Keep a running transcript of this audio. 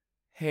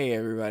Hey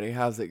everybody,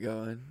 how's it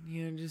going?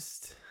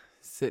 Just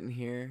sitting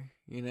here,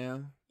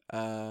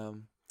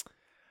 Um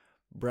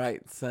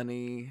bright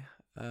sunny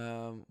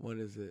what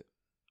is it?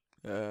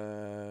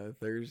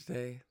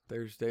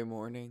 Thursday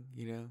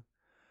morning,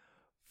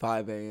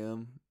 5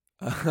 a.m.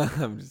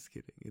 I'm just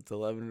kidding. It's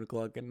 11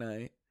 o'clock at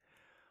night.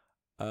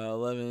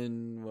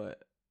 11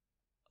 what?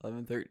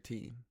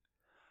 11:13.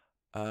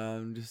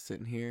 I'm just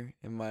sitting here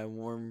in my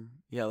warm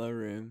yellow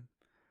room.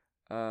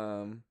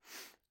 Um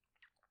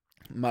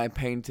my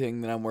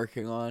painting that I'm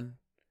working on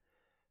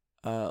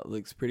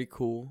looks pretty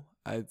cool,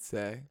 I'd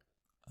say,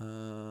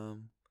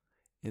 um,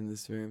 in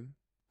this room.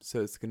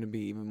 So it's gonna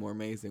be even more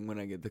amazing when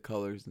I get the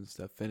colors and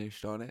stuff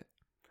finished on it.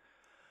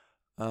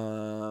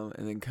 And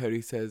then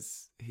Cody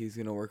says he's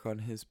gonna work on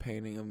his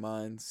painting of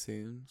mine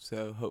soon.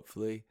 So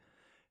hopefully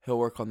he'll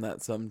work on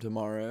that some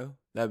tomorrow.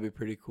 That'd be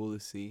pretty cool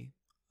to see.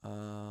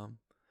 Um,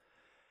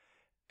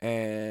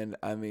 and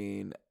I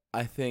mean,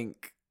 I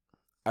think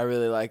I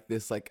really like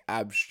this like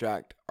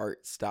abstract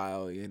art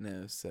style,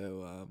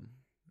 So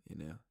you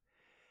know,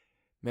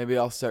 maybe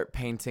I'll start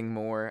painting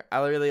more.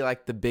 I really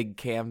like the big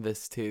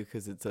canvas too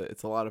because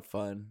it's a lot of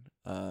fun.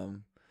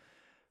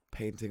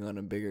 Painting on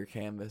a bigger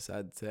canvas,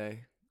 I'd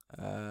say.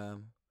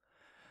 Um,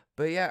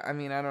 but yeah, I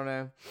mean, I don't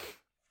know.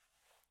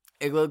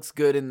 It looks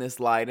good in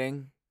this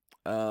lighting.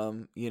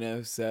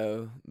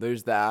 So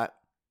there's that.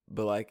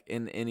 But like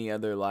in any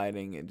other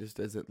lighting, it just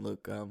doesn't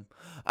look.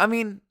 I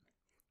mean,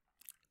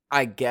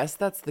 I guess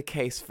that's the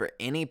case for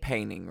any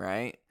painting,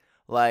 right?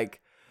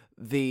 Like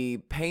the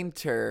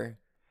painter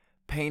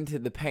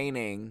painted the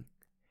painting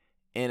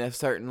in a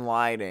certain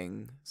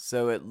lighting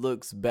so it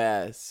looks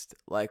best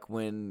like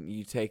when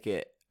you take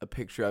a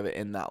picture of it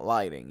in that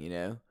lighting.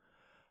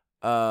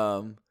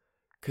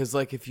 Cuz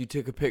like if you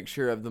took a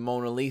picture of the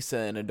Mona Lisa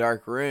in a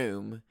dark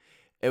room,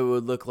 it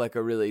would look like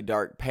a really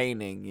dark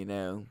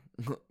painting,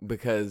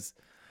 because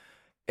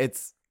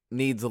it's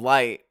needs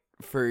light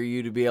for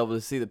you to be able to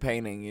see the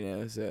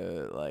painting.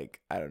 So like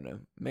I don't know.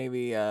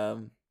 Maybe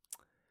I'm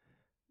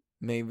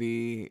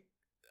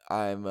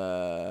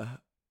I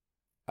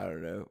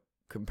don't know,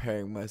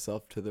 comparing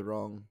myself to the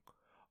wrong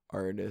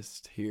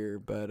artist here,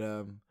 but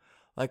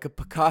like a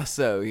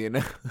Picasso.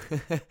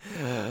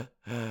 It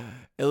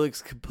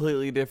looks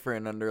completely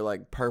different under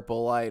like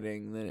purple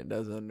lighting than it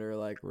does under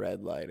like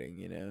red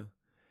lighting.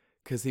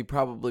 Cuz he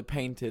probably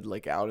painted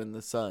like out in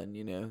the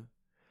sun.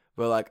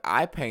 But like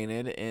I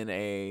painted in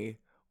a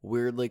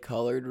weirdly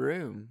colored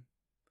room.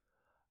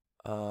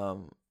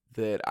 Um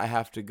that I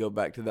have to go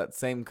back to that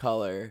same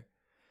color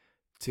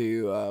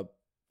to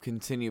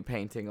continue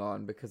painting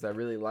on because I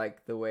really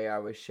like the way I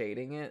was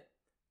shading it.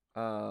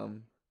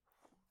 Um,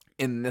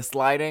 in this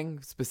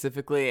lighting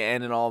specifically,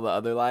 and in all the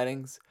other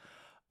lightings.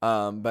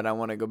 But I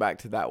want to go back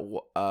to that.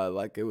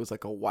 Like it was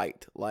like a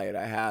white light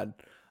I had.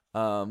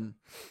 Um,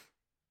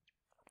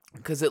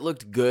 because it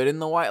looked good in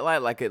the white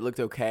light, like it looked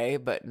okay.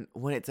 But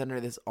when it's under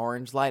this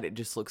orange light, it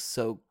just looks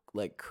so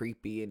like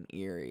creepy and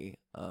eerie.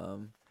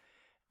 And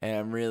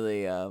I'm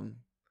really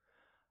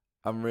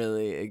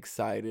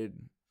excited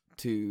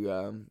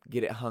to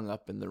get it hung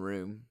up in the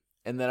room.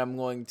 And then I'm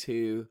going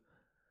to,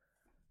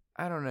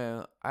 I don't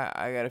know,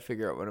 I got to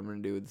figure out what I'm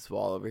going to do with this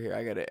wall over here.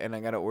 I got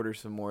to order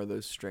some more of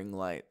those string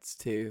lights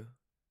too.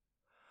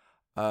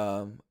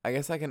 I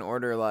guess I can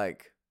order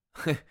like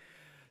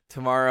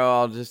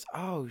tomorrow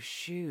oh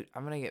shoot,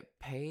 I'm going to get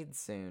paid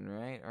soon,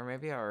 right? Or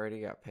maybe I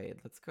already got paid.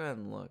 Let's go ahead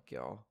and look,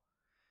 y'all.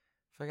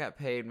 If I got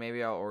paid,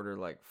 maybe I'll order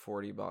like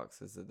 40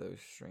 boxes of those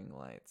string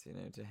lights,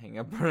 to hang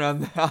up around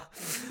the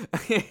house.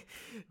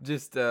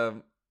 Just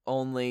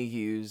only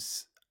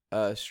use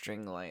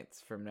string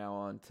lights from now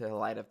on to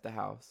light up the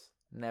house.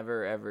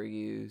 Never ever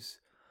use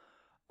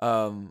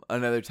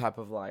another type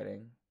of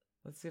lighting.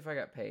 Let's see if I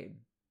got paid.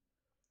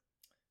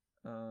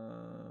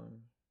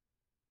 Um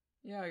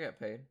yeah, I got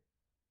paid.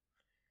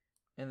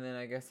 And then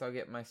I guess I'll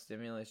get my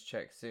stimulus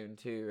check soon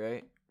too,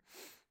 right?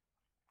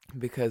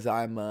 Because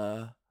I'm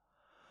a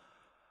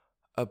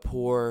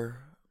poor.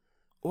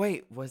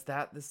 Wait, was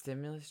that the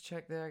stimulus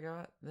check that I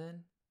got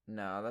then?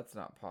 No, that's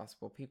not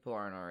possible. People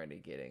aren't already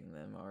getting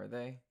them, are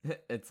they?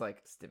 It's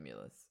like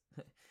stimulus.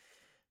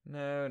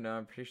 No,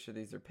 I'm pretty sure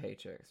these are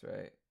paychecks,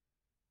 right?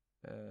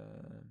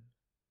 Um,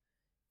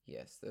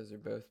 yes, those are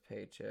both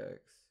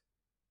paychecks.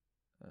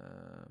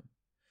 Um,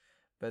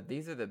 but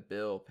these are the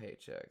bill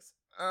paychecks.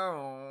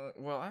 Oh,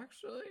 well,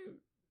 actually,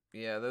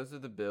 yeah, those are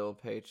the bill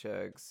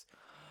paychecks.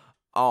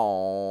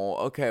 Oh,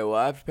 okay. Well,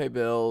 I have to pay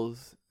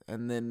bills,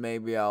 and then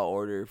maybe I'll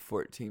order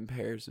 14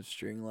 pairs of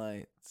string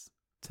lights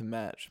to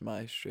match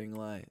my string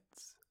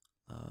lights.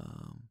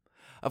 Um,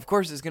 of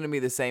course, it's gonna be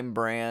the same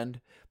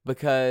brand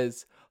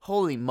because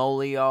holy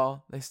moly,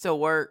 y'all, they still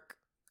work.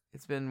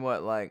 It's been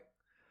what, like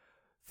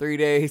 3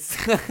 days,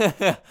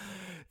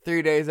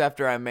 3 days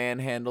after I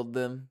manhandled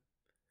them.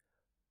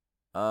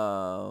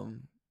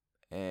 Um,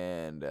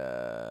 and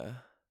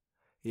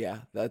yeah,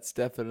 that's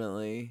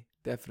definitely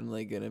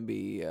gonna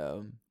be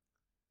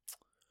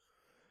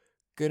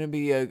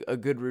a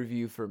good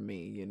review for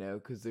me,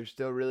 because they're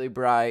still really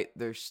bright.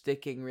 They're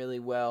sticking really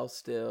well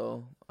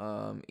still.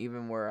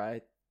 Even where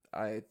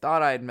I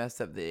thought I had messed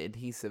up the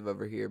adhesive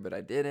over here, but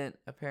I didn't,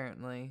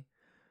 apparently.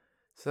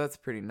 So that's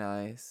pretty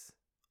nice.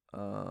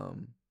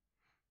 And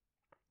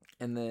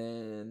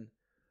then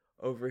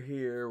over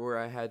here where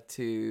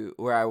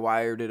I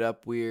wired it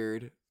up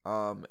weird,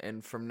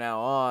 and from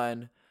now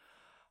on,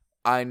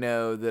 I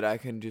know that I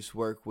can just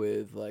work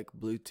with like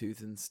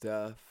Bluetooth and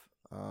stuff,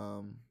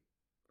 and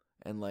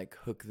like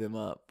hook them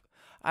up.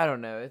 I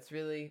don't know. It's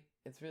really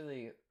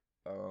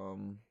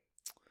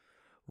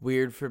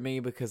weird for me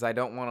because I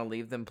don't want to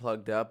leave them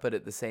plugged up, but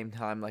at the same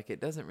time, like, it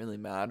doesn't really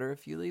matter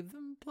if you leave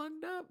them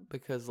plugged up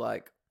because,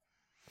 like,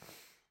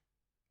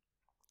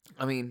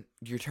 I mean,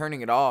 you're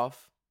turning it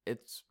off.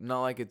 It's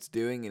not like it's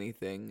doing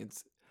anything.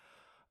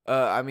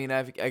 I mean,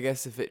 I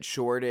guess if it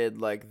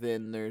shorted, like,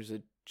 then there's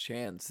a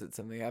chance that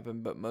something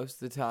happened, but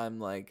most of the time,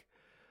 like,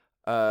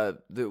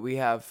 that we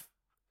have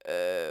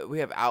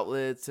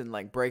outlets and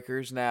like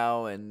breakers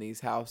now in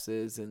these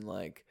houses, and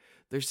like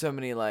there's so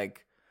many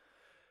like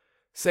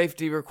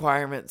safety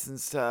requirements and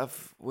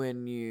stuff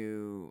when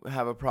you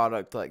have a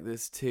product like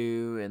this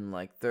too, and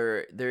like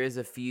there is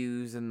a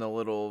fuse in the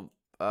little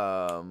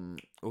what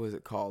was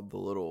it called, the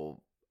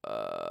little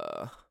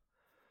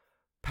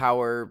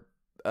power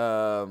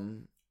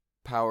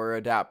power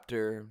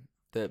adapter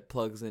that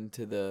plugs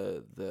into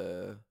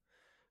the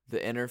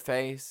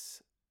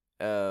interface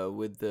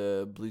with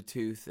the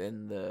Bluetooth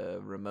and the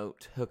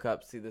remote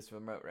hookup. See this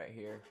remote right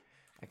here?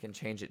 I can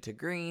change it to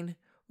green.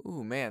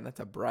 Ooh, man,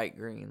 that's a bright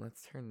green.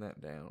 Let's turn that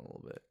down a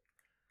little bit.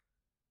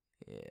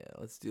 Yeah,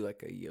 let's do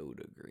like a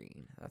Yoda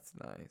green. That's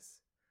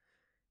nice.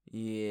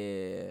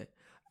 Yeah.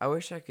 I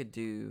wish I could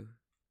do...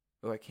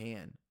 Oh, I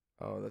can.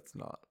 Oh, that's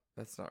not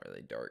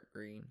really dark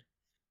green.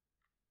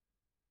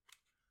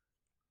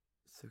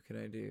 So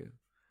can I do...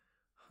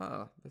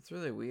 Huh, that's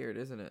really weird,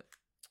 isn't it?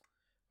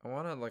 I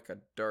wanted like a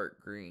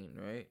dark green,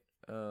 right?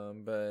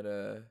 But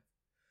I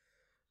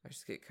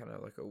just get kind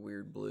of like a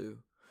weird blue.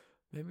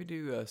 Maybe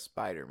do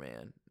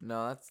Spider-Man.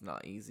 No, that's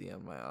not easy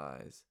on my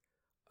eyes.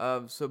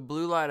 So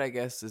blue light, I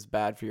guess, is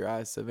bad for your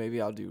eyes. So maybe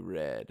I'll do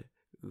red.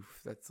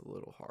 Oof, that's a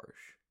little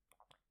harsh.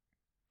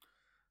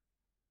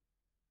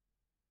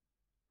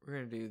 We're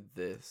gonna do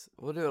this.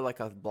 We'll do like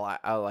a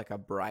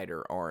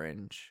brighter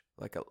orange,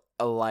 like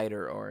a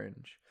lighter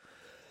orange.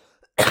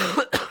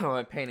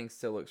 My painting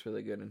still looks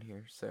really good in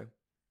here, so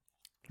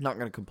not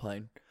gonna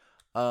complain.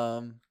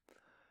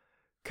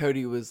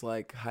 Cody was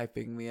like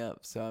hyping me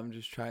up, so I'm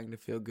just trying to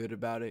feel good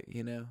about it,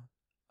 you know.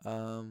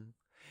 And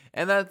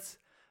that's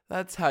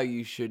how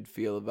you should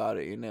feel about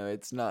it, you know.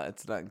 It's not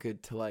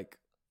good to like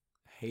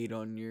hate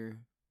on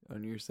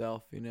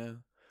yourself, you know.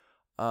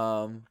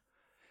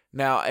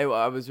 Now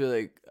I was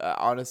really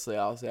honestly,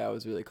 I'll say I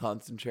was really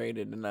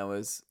concentrated, and I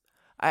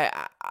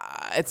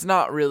it's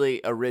not really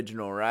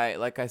original, right?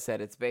 Like I said,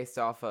 it's based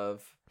off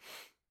of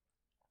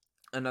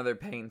another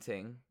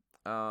painting.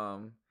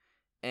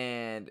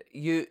 And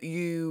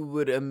you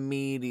would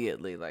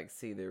immediately like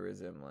see the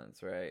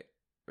resemblance, right?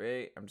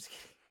 Right? I'm just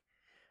kidding.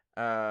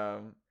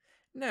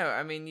 No,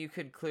 I mean, you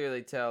could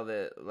clearly tell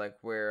that like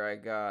where I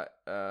got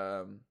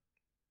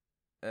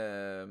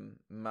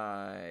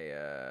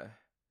my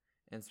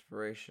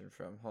inspiration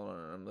from. Hold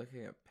on, I'm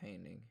looking at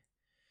painting.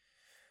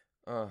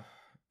 Oh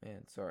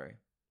man, sorry.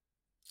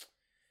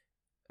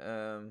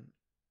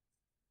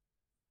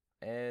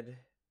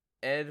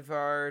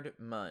 Edvard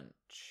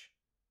Munch.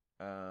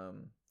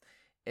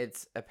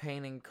 It's a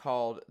painting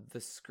called The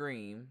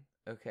Scream,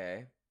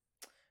 okay?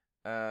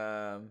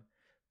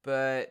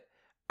 But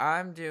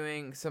I'm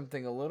doing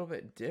something a little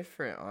bit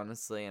different,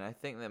 honestly, and I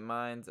think that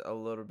mine's a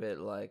little bit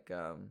like,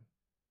 a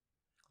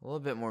little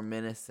bit more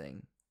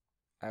menacing,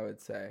 I would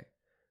say.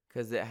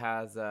 Because it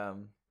has, I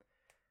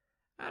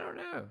don't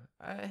know.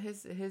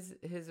 His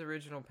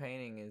original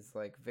painting is,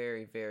 like,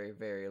 very, very,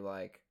 very,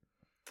 like,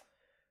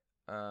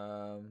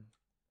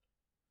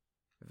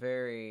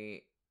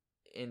 very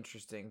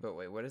interesting. But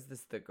wait, what is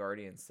this The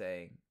Guardian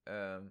saying?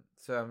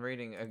 So I'm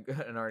reading an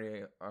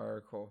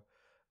article.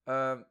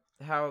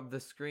 How the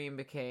Scream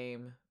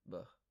became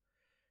the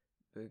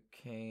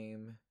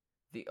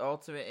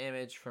ultimate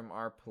image from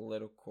our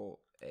political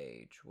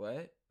age.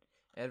 What?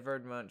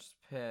 Edvard Munch's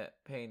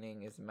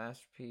painting is a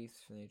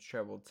masterpiece from the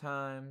troubled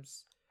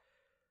times.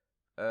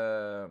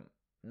 The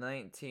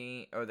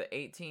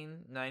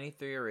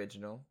 1893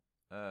 original.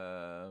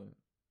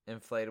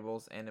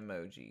 Inflatables and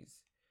emojis.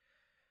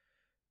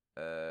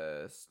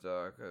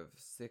 Stalk of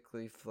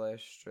sickly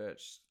flesh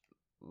stretched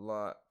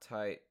lot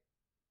tight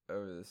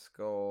over the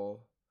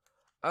skull.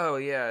 Oh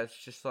yeah,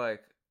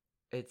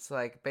 it's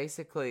like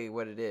basically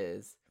what it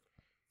is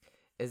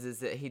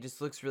that he just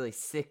looks really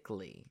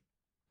sickly.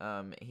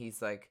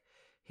 He's like,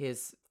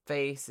 his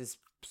face is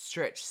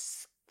stretched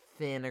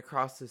thin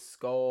across his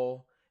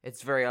skull.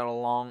 It's very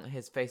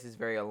his face is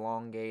very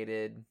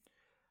elongated.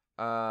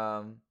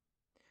 And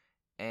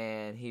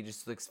he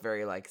just looks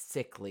very like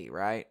sickly,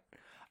 right?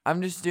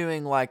 I'm just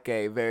doing like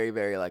a very,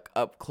 very like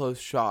up close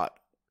shot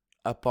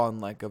up on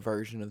like a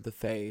version of the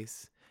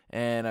face,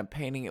 and I'm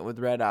painting it with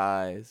red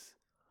eyes.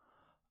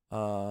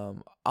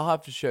 I'll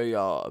have to show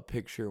y'all a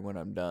picture when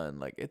I'm done.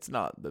 Like, it's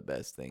not the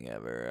best thing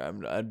ever.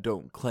 I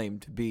don't claim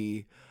to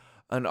be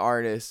an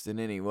artist in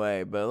any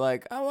way, but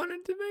like, I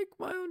wanted to make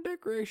my own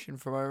decoration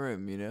for my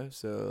room, you know?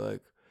 So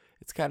like,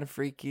 it's kind of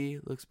freaky,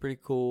 looks pretty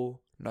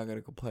cool. I'm not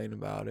gonna complain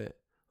about it.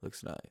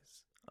 Looks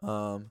nice.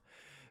 If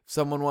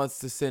someone wants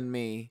to send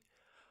me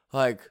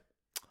like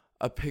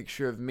a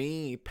picture of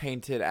me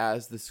painted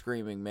as the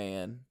Screaming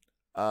Man,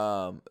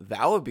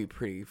 that would be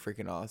pretty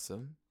freaking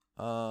awesome.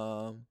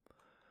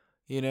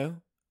 You know,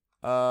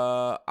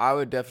 I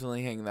would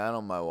definitely hang that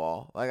on my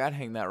wall. Like, I'd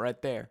hang that right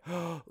there.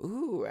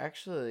 Ooh,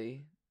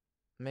 actually,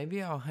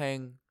 maybe I'll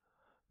hang.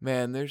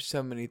 Man, there's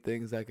so many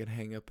things I could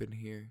hang up in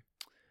here.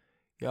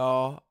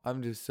 Y'all,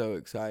 I'm just so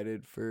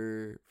excited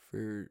for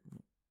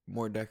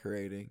more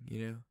decorating,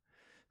 you know?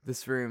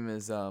 This room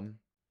is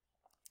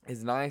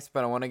nice,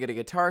 but I want to get a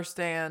guitar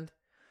stand.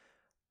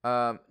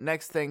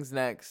 Next thing's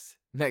next.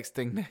 Next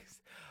thing next.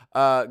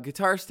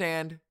 Guitar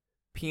stand,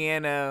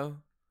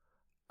 piano,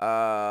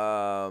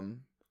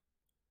 and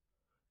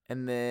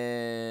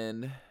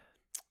then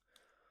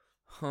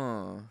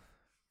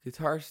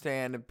guitar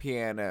stand and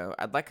piano.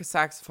 I'd like a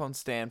saxophone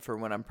stand for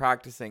when I'm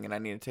practicing and I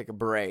need to take a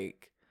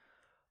break.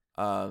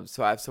 So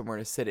I have somewhere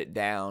to sit it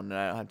down and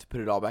I don't have to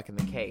put it all back in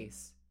the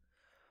case.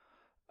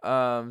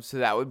 So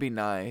that would be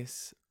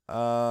nice.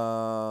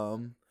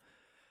 And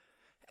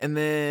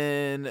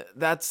then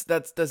that's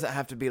doesn't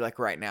have to be like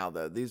right now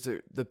though. These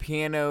are the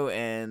piano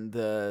and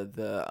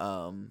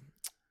the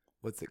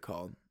what's it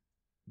called?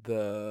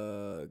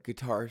 The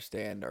guitar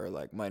stand are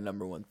like my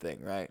number one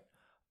thing, right?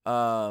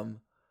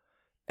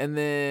 And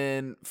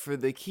then for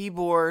the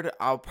keyboard,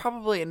 I'll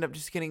probably end up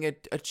just getting a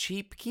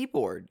cheap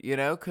keyboard, you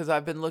know, because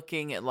I've been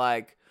looking at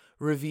like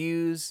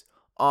reviews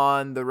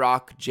on the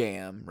Rock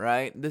Jam,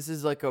 right? This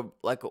is like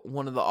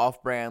one of the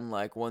off-brand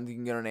like ones you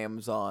can get on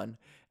Amazon,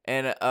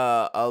 and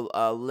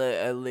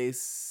at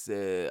least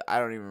I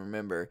don't even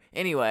remember.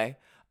 Anyway,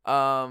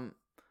 one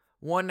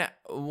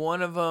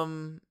of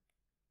them,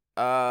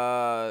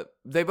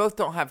 they both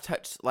don't have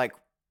touch like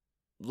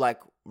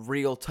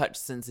real touch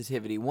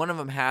sensitivity. One of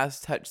them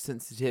has touch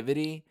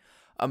sensitivity,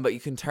 but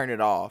you can turn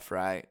it off,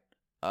 right?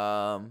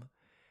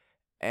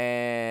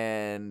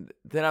 And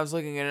then I was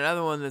looking at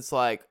another one that's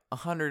like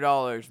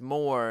 $100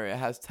 more. It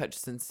has touch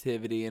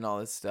sensitivity and all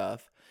this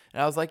stuff.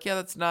 And I was like, yeah,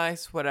 that's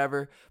nice,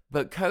 whatever.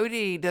 But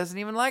Cody doesn't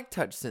even like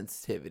touch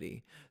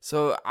sensitivity.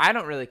 So I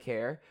don't really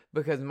care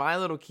because my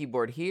little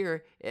keyboard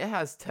here, it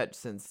has touch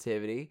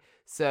sensitivity.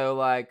 So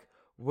like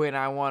when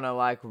I want to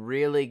like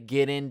really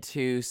get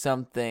into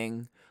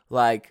something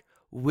like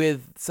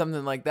with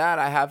something like that,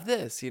 I have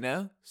this, you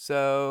know?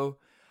 So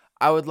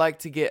I would like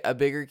to get a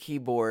bigger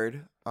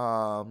keyboard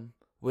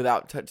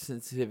without touch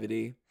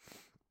sensitivity,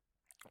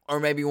 or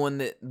maybe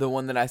the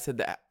one that I said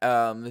that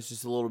is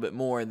just a little bit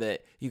more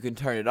that you can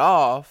turn it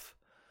off,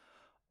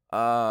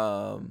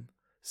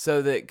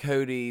 so that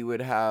Cody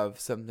would have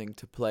something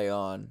to play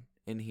on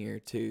in here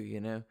too,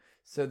 you know,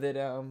 so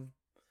that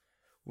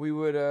we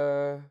would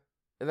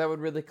that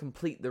would really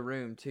complete the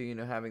room too, you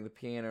know, having the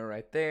piano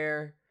right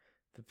there,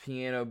 the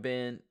piano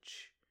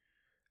bench,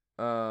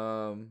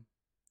 and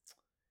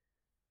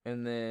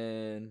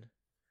then,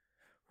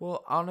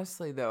 well,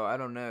 honestly though, I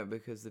don't know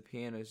because the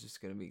piano is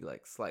just gonna be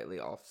like slightly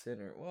off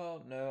center.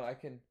 Well, no, I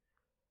can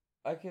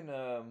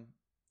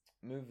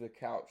move the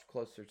couch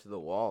closer to the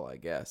wall, I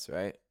guess,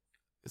 right?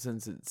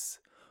 Since it's,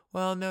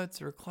 well, no,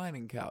 it's a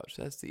reclining couch.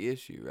 That's the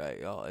issue, right,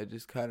 y'all? It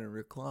just kind of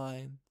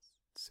reclines.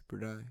 Super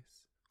nice.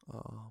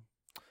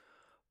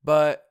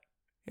 But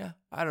yeah,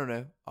 I don't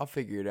know. I'll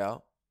figure it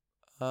out.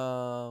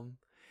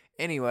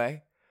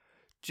 Anyway,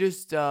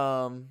 just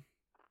throwing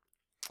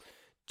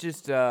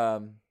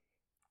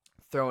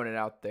it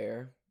out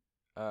there.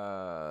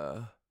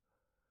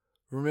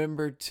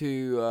 Remember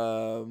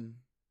to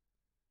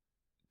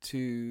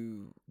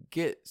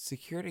get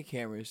security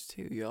cameras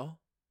too, y'all.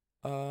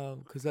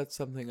 Cause that's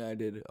something I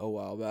did a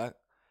while back.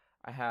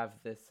 I have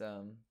this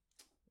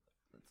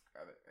let's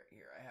grab it right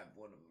here. I have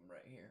one of them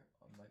right here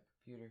on my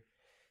computer.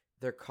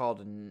 They're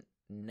called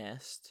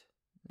Nest.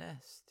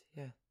 Nest,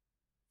 yeah.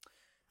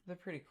 They're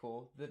pretty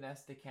cool. The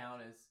Nest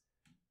account is,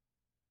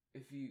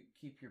 if you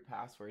keep your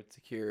password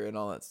secure and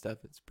all that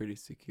stuff, it's pretty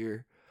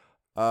secure.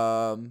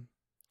 And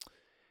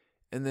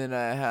then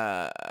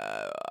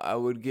I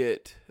would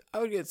get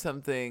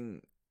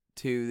something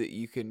too that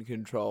you can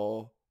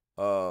control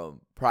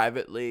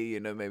privately,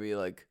 you know, maybe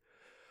like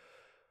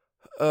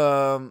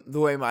the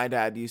way my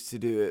dad used to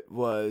do it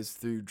was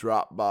through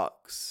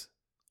Dropbox.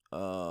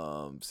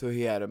 So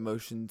he had a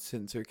motion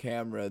sensor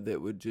camera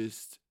that would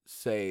just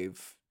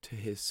save to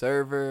his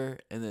server,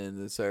 and then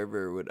the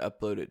server would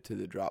upload it to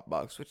the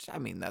Dropbox, which, I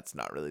mean, that's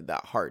not really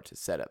that hard to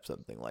set up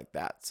something like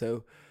that.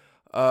 So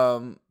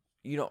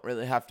you don't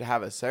really have to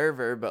have a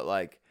server, but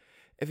like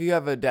if you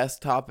have a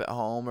desktop at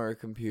home or a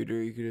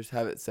computer, you could just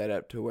have it set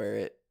up to where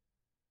it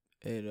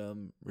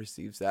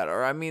receives that.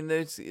 Or I mean,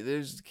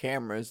 there's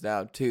cameras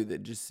now too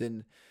that just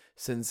send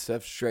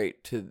stuff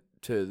straight to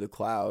the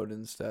cloud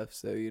and stuff.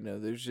 So, you know,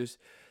 there's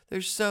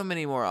so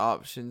many more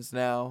options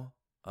now.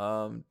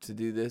 to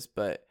do this,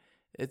 but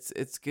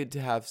it's good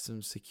to have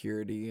some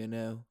security,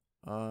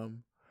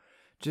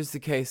 just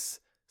in case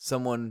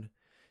someone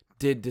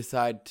did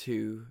decide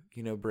to,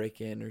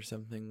 break in or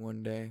something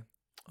one day.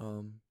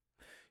 You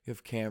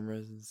have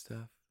cameras and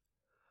stuff.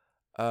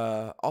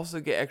 Also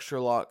get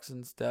extra locks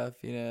and stuff,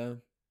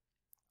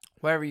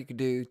 whatever you could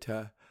do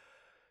to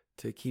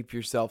keep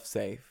yourself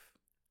safe.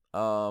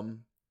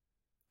 I'm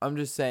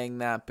just saying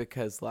that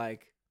because,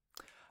 like,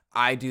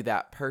 I do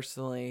that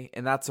personally,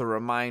 and that's a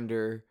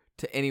reminder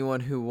to anyone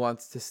who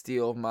wants to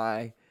steal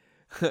my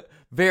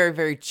very,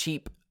 very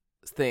cheap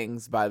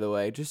things, by the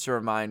way. Just a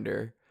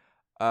reminder.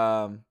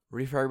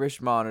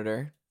 Refurbished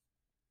monitor.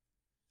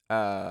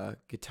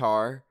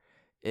 Guitar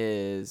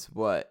is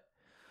what?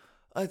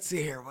 Let's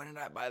see here. When did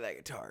I buy that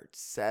guitar?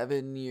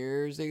 7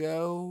 years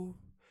ago?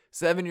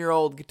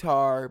 7-year-old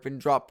guitar. Been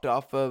dropped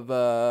off of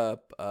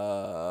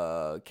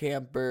a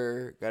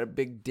camper. Got a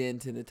big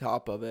dent in the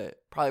top of it.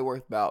 Probably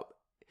worth about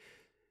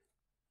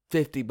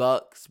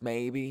 $50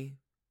 maybe.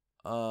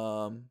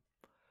 Old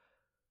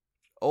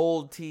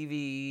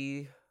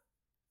TV.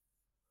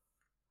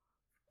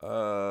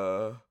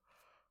 I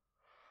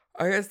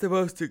guess the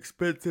most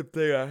expensive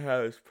thing I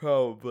have is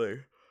probably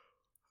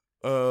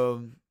a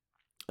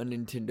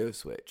Nintendo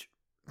Switch.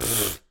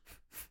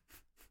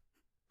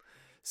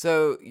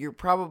 So you're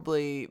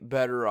probably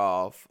better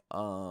off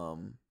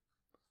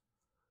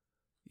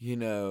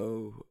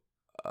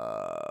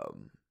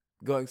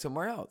going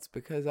somewhere else,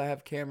 because I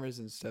have cameras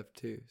and stuff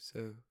too.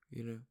 So,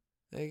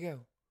 there you go.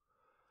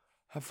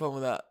 Have fun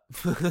with that.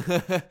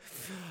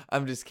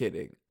 I'm just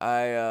kidding.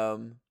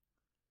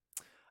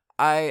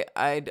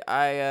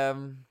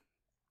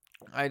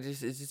 It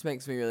just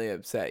makes me really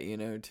upset,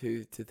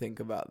 to think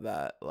about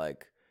that,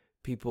 like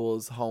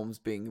people's homes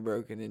being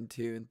broken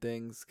into and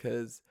things,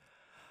 because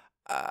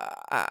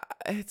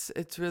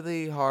it's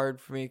really hard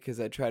for me, because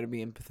I try to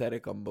be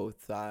empathetic on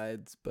both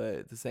sides, but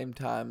at the same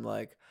time,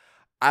 like,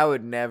 I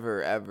would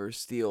never ever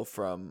steal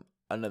from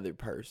another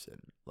person,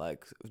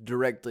 like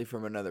directly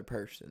from another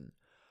person.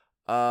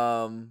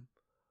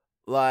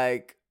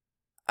 Like,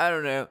 I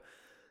don't know.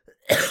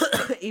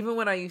 Even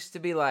when I used to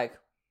be like,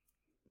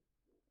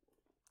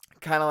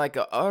 kind of like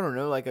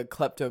like a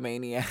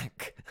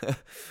kleptomaniac,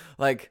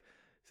 like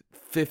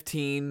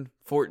 15,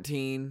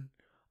 14,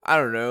 I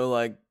don't know,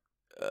 like,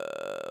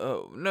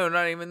 no,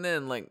 not even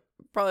then, like,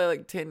 probably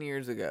like 10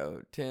 years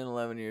ago, 10,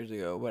 11 years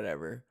ago,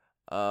 whatever.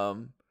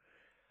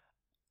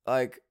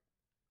 Like,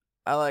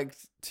 I like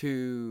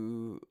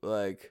to,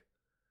 like,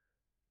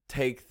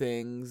 take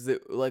things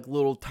that, like,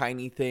 little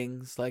tiny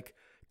things, like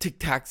Tic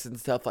Tacs and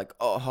stuff, like,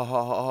 oh, ha,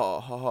 ha, ha,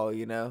 ha, ha,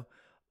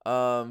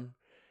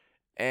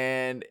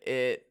 and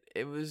it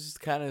was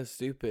just kind of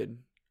stupid.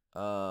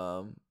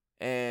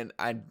 And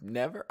I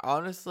never,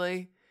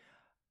 honestly,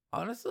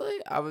 I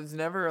was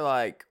never,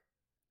 like,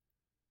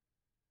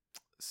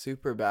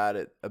 super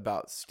bad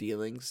about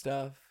stealing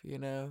stuff,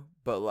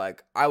 but,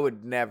 like, I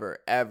would never,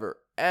 ever,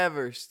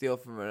 ever steal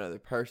from another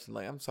person.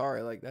 Like, I'm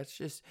sorry, like, that's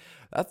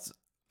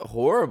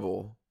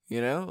horrible,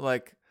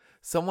 like,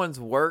 someone's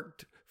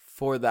worked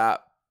for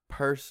that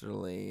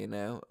personally,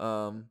 and,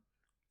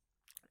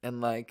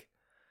 like,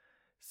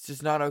 it's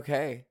just not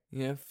okay.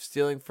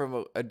 Stealing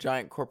from a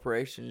giant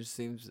corporation just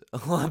seems a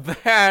lot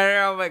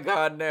bad. Oh my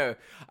God, no.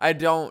 I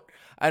don't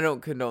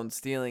condone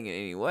stealing in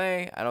any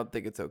way. I don't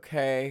think it's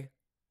okay.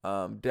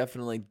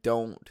 Definitely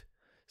don't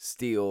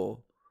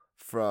steal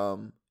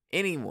from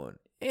anyone.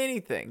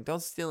 Anything.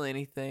 Don't steal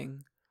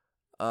anything.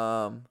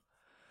 I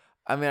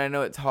mean, I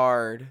know it's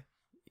hard,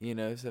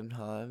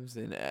 sometimes,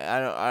 and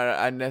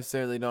I don't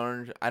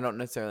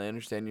necessarily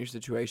understand your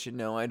situation.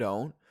 No, I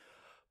don't.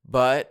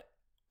 But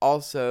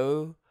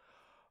also,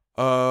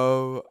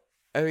 I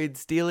mean,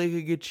 stealing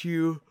could get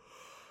you.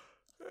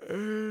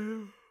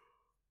 Oh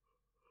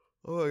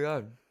my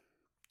God.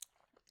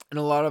 In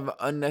a lot of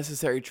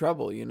unnecessary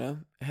trouble,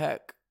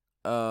 Heck.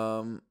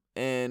 And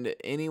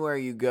anywhere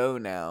you go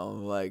now,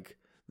 like,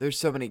 there's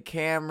so many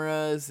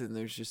cameras, and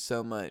there's just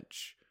so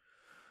much.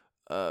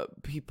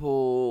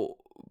 People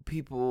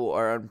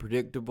are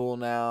unpredictable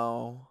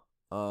now.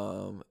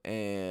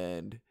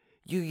 And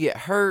you get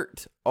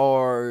hurt,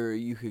 or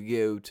you could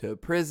go to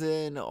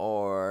prison,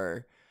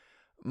 or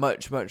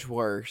much, much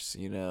worse,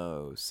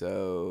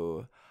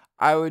 so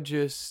I would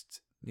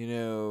just, I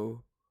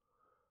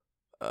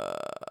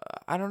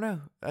don't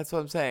know. That's what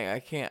I'm saying. I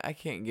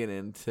can't get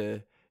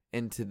into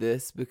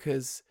this,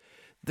 because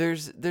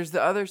there's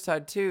the other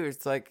side too.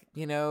 It's like,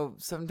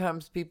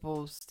 sometimes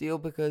people steal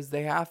because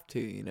they have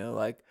to,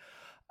 like,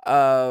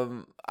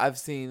 I've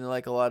seen,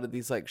 like, a lot of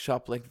these, like,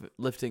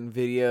 shoplifting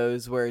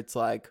videos where it's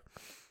like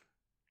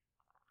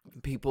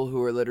people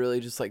who are literally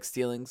just, like,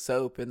 stealing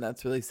soap, and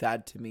that's really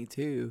sad to me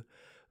too,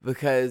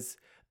 because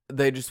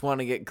they just want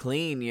to get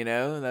clean,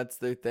 that's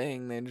their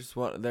thing.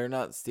 They're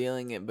not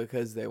stealing it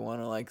because they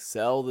want to, like,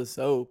 sell the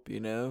soap,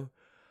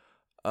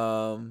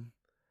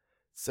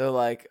 so,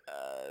 like,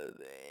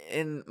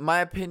 in my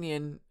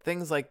opinion,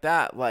 things like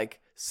that,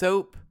 like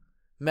soap,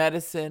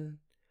 medicine,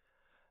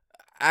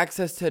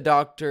 access to a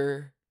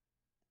doctor,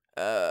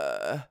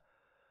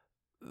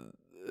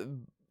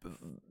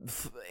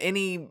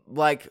 any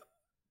like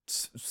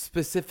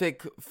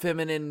specific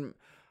feminine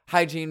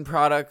hygiene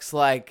products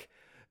like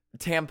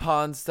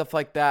tampons, stuff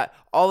like that.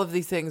 All of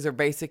these things are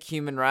basic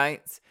human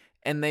rights,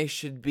 and they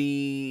should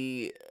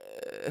be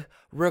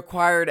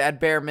required at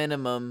bare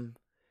minimum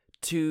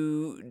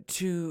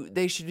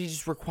they should be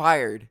just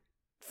required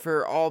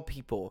for all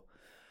people.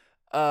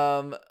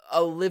 A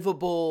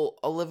livable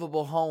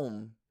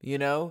home,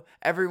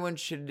 everyone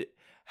should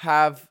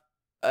have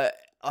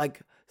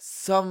like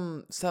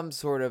some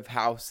sort of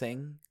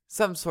housing,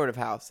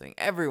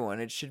 everyone.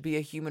 It should be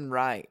a human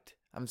right.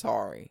 I'm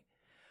sorry.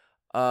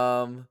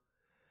 Like,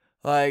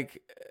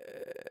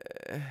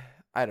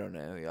 I don't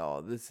know,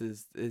 y'all. It's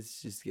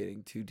just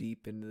getting too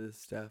deep into this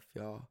stuff,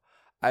 y'all.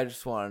 I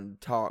just wanted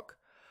to talk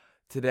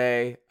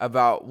today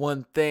about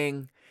one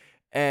thing,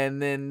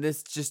 and then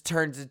this just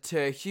turns into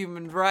a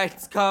human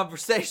rights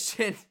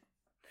conversation.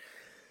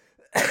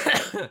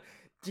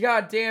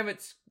 God damn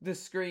it, the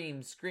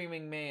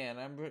screaming man.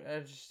 I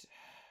just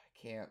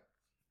can't.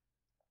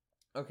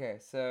 Okay,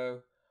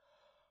 so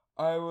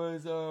I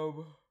was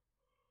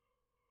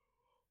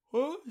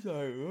what was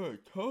I going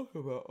to talk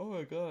about? Oh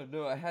my god,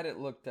 no, I had it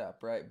looked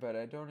up, right? But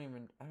I don't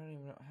even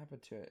know what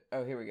happened to it.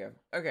 Oh, here we go.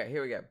 Okay,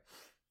 here we go.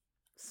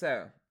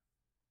 So,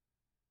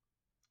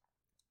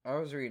 I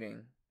was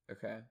reading,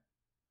 okay,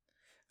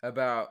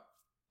 about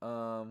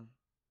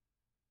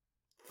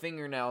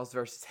fingernails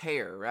versus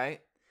hair,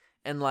 right?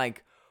 And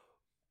like,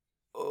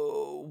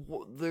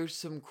 oh, there's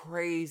some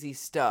crazy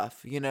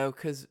stuff, because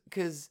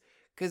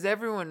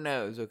everyone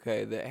knows,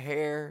 okay, that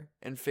hair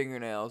and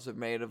fingernails are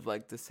made of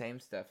like the same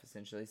stuff,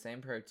 essentially,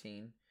 same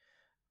protein.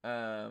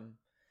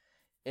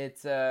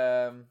 It's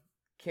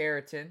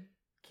keratin,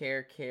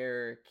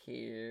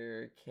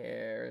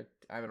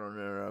 I don't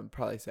know. I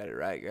probably said it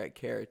right.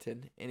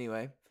 Keratin.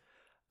 Anyway,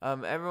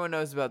 everyone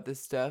knows about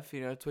this stuff.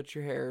 It's what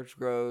your hair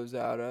grows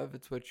out of.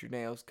 It's what your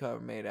nails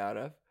come made out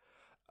of.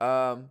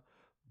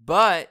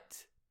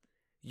 But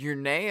your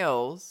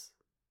nails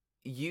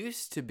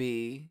used to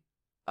be,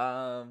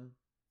 well,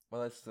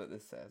 that's what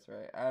this says,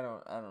 right? I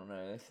don't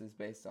know. This is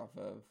based off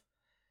of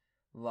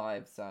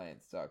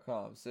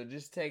livescience.com. So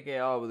just take it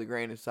all with a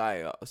grain of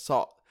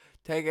salt.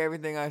 Take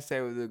everything I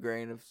say with a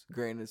grain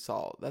of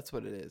salt. That's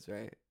what it is,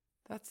 right?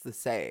 That's the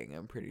saying,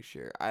 I'm pretty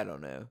sure. I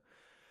don't know.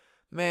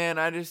 Man,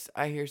 I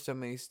hear so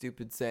many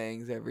stupid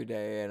sayings every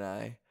day,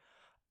 and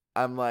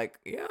I'm like,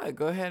 yeah,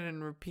 go ahead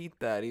and repeat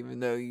that,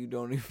 even though you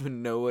don't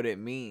even know what it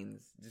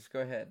means. Just go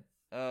ahead.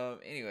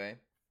 Anyway,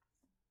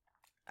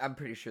 I'm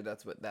pretty sure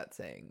that's what that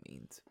saying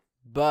means.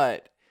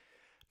 But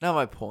not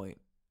my point.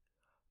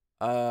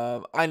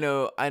 I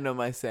know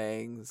my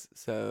sayings,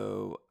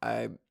 so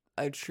I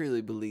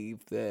truly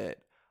believe that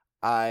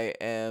I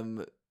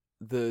am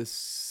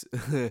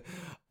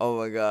oh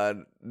my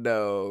god,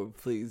 no,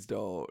 please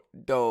don't,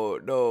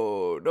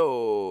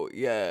 no,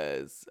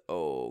 yes,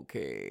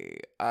 okay,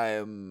 I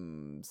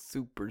am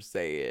Super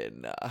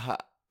Saiyan.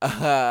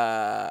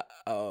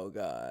 Oh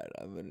god,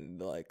 I'm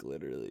gonna like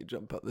literally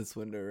jump out this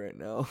window right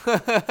now.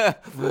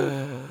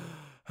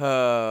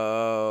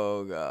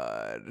 Oh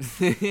god.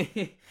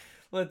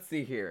 Let's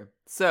see here.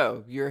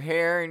 So, your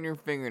hair and your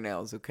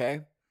fingernails,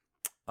 okay?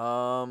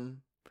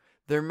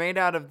 They're made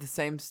out of the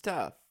same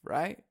stuff,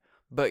 right?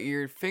 But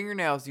your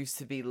fingernails used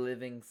to be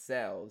living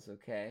cells,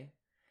 okay?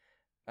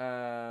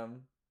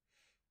 Behind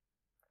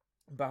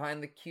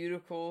the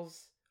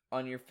cuticles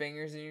on your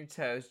fingers and your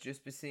toes,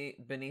 just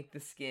beneath the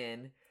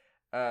skin,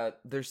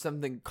 there's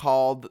something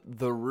called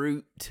the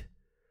root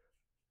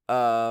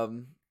of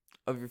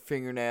your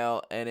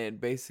fingernail, and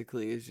it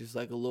basically is just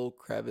like a little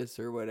crevice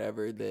or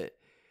whatever that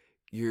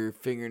your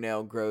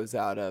fingernail grows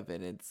out of,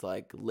 and it's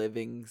like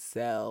living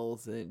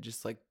cells, and it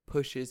just like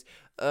pushes.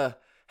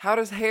 How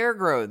does hair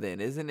grow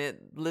then? Isn't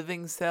it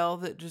living cell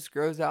that just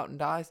grows out and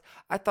dies?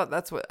 I thought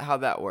that's how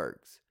that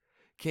works.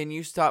 Can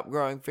you stop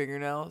growing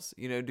fingernails?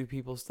 Do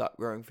people stop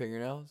growing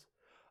fingernails?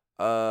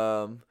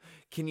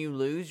 Can you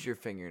lose your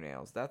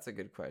fingernails? That's a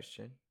good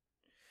question.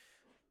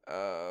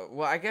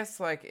 Well, I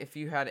guess like if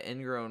you had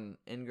ingrown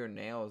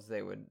nails,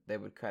 they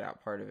would cut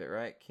out part of it,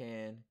 right?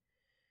 Can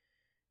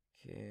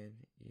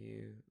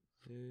you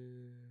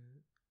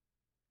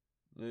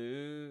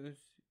lose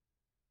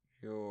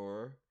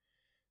your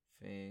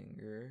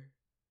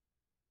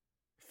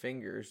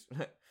fingers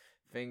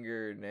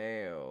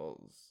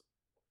fingernails?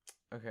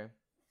 Okay.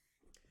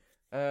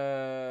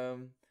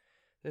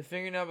 The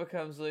fingernail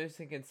becomes loose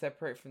and can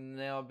separate from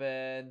the nail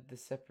bed. The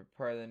separate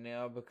part of the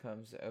nail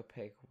becomes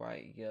opaque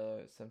white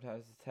yellow.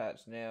 Sometimes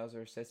attached nails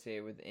are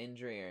associated with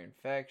injury or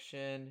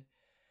infection.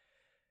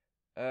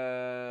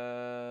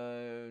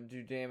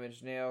 Do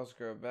damaged nails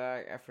grow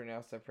back? After a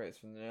nail separates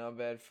from the nail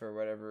bed for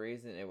whatever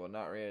reason, it will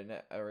not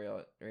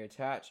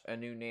reattach. A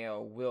new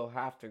nail will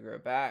have to grow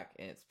back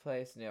in its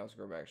place. Nails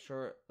grow back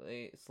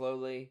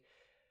slowly.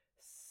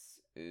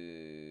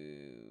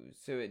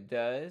 So it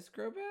does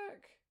grow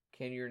back?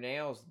 Can your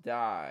nails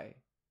die?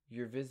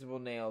 Your visible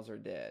nails are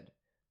dead.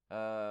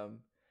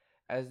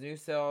 As new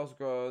cells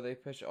grow, they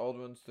push old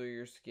ones through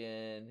your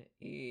skin.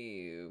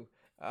 Ew.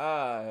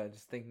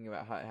 Just thinking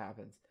about how it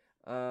happens.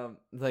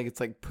 Like it's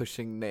like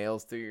pushing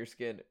nails through your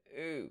skin.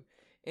 Ooh.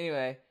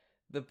 Anyway,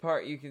 the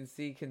part you can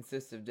see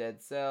consists of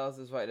dead cells.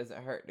 This is why it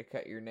doesn't hurt to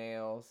cut your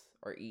nails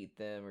or eat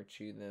them or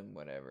chew them,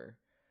 whatever.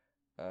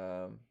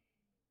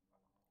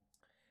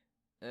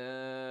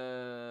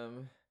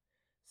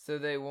 So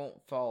they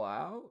won't fall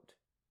out.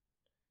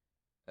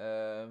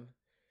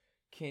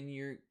 Can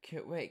your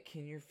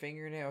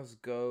fingernails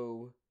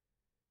go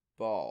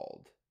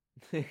bald?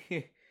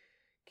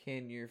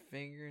 Can your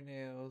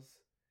fingernails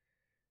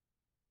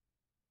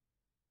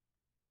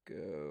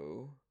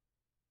go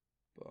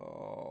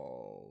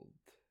bald?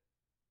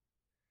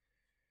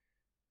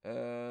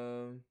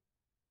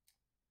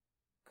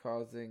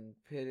 Causing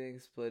pitting,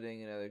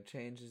 splitting, and other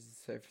changes. The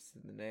surface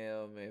of the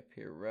nail may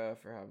appear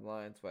rough or have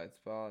lines, white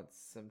spots.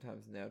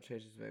 Sometimes nail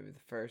changes may be the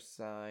first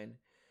sign.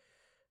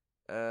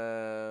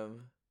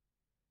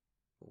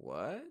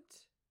 What?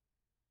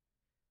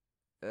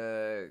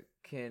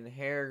 Can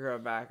hair grow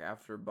back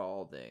after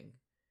balding?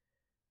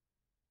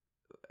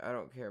 I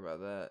don't care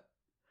about that.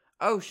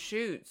 Oh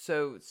shoot!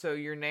 So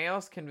your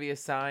nails can be a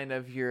sign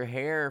of your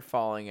hair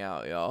falling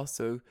out, y'all.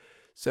 So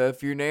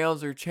if your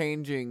nails are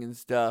changing and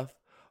stuff,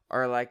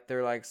 or like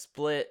they're like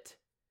split,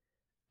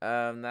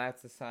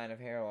 that's a sign of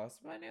hair loss.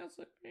 My nails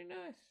look pretty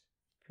nice,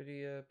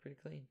 pretty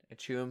clean. I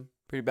chew them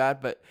pretty bad,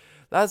 but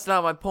that's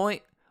not my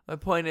point. My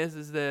point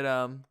is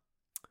that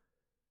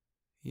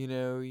you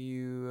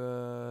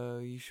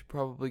should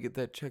probably get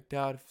that checked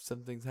out if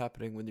something's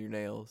happening with your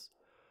nails.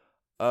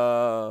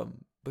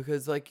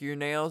 Because like your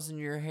nails and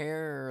your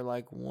hair are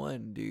like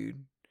one,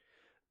 dude.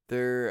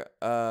 They're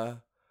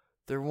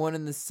one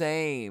and the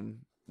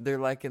same. They're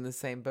like in the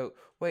same boat.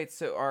 Wait,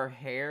 so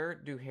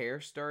do hair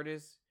start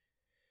as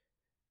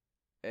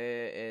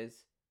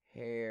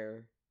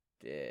hair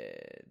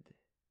dead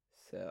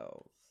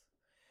cells?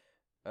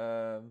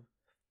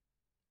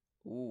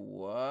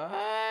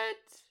 What?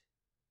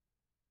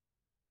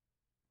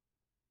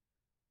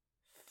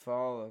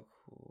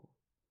 Follicle.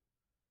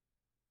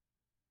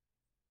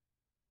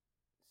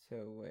 So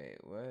wait,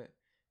 what?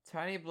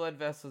 Tiny blood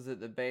vessels at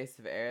the base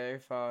of every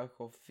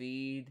follicle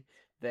feed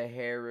the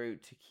hair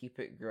root to keep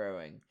it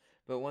growing.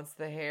 But once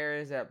the hair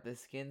is up, the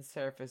skin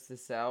surface, the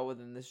cell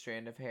within the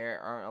strand of hair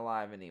aren't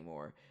alive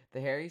anymore.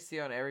 The hair you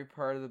see on every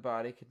part of the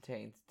body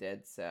contains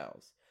dead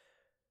cells.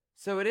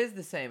 So it is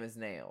the same as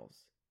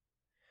nails.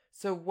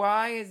 So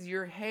why is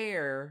your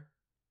hair...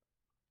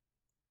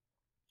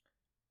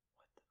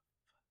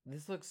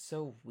 This looks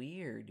so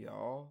weird,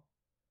 y'all.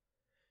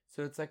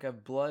 So it's like a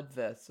blood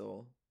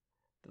vessel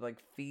that like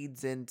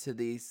feeds into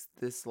this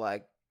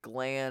like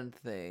gland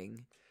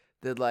thing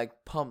that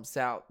like pumps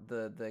out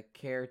the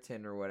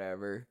keratin or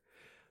whatever,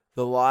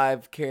 the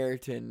live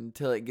keratin,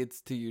 until it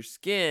gets to your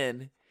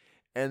skin,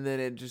 and then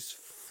it just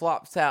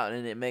flops out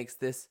and it makes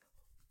this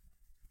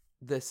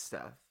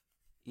stuff.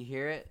 You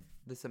hear it?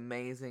 This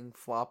amazing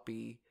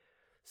floppy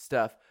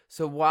stuff.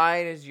 So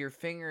why does your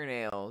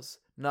fingernails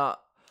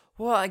not...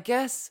 Well, I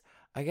guess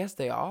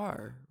they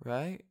are,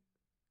 right?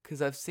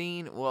 Because I've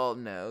seen... Well,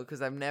 no,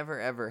 because I've never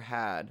ever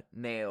had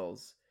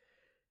nails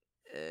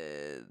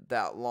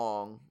that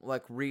long.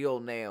 Like real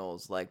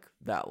nails like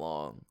that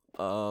long.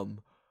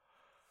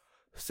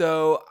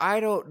 So I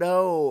don't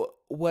know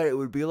what it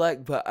would be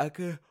like, but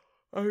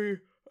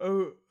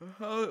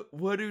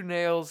what do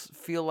nails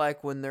feel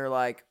like when they're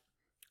like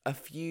a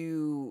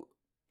few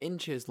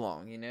inches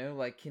long, you know?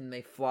 Like, can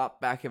they flop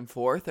back and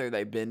forth? Are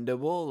they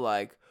bendable?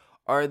 Like,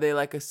 are they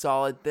like a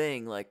solid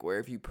thing, like where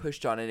if you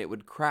pushed on it, it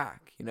would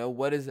crack? You know,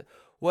 what is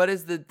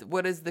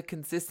the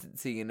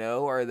consistency? You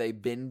know, are they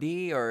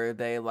bendy or are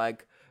they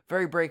like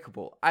very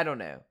breakable? I don't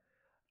know.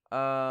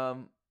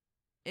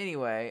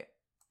 Anyway,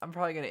 I'm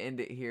probably gonna end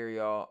it here,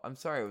 y'all. I'm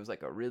sorry, it was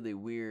like a really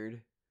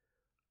weird.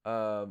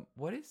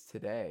 What is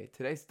today?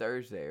 Today's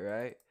Thursday,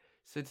 right?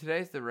 So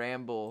today's the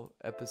Ramble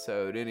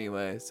episode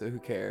anyway, so who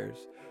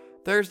cares?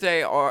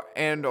 Thursday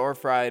or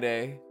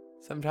Friday,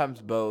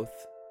 sometimes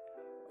both,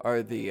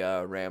 are the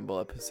Ramble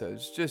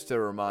episodes. Just a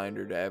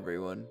reminder to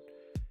everyone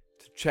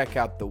to check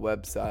out the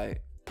website,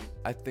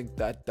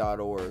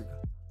 ithinkthat.org,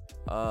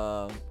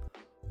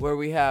 where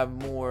we have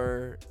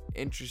more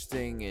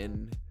interesting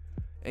and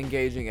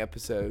engaging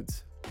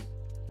episodes.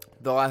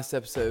 The last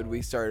episode,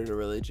 we started a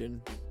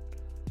religion.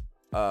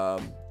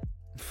 I'm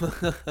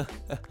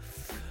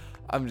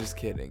just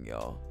kidding,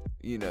 y'all.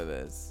 You know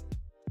this.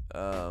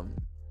 But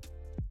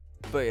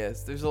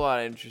yes, there's a lot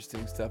of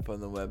interesting stuff on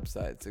the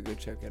website, so go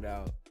check it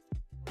out.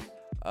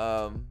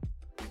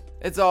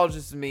 It's all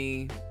just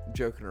me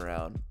joking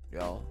around,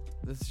 y'all.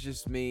 This is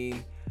just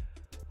me.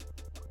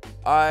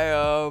 I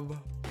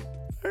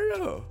don't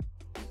know.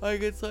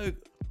 Like, it's like,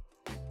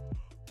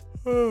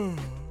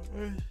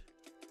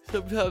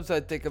 sometimes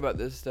I think about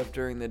this stuff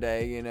during the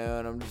day, you know,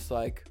 and I'm just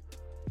like,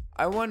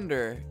 I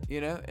wonder,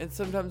 you know, and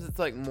sometimes it's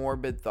like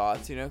morbid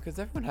thoughts, you know, because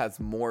everyone has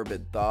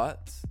morbid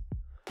thoughts.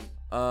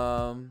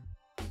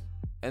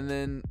 And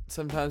then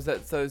sometimes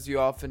that throws you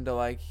off into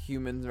like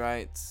human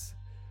rights,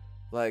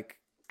 like,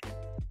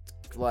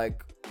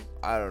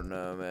 I don't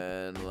know,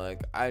 man,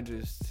 like, I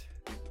just,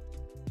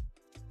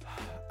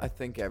 I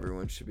think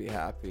everyone should be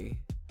happy.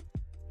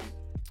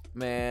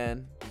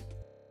 Man,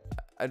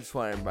 I just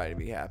want everybody to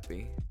be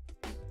happy.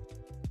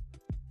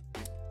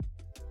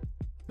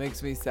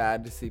 Makes me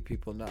sad to see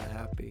people not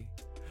happy.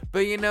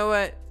 But you know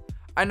what?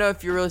 I know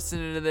if you're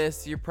listening to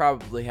this, you're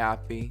probably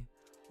happy.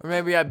 Or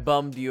maybe I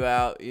bummed you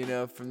out,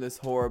 from this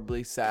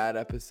horribly sad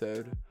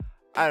episode.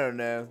 I don't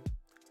know.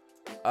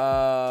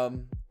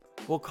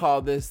 We'll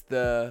call this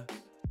the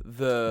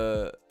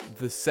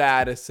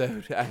sad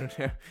episode. I don't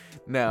know.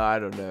 No, I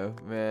don't know,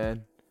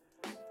 man.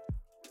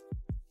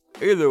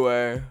 Either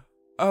way,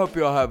 I hope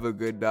y'all have a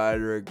good night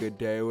or a good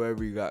day,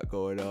 whatever you got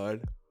going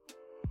on.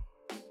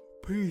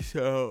 Peace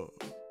out.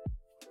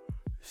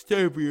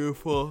 Stay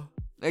beautiful.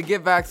 And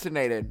get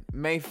vaccinated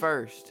May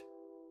 1st.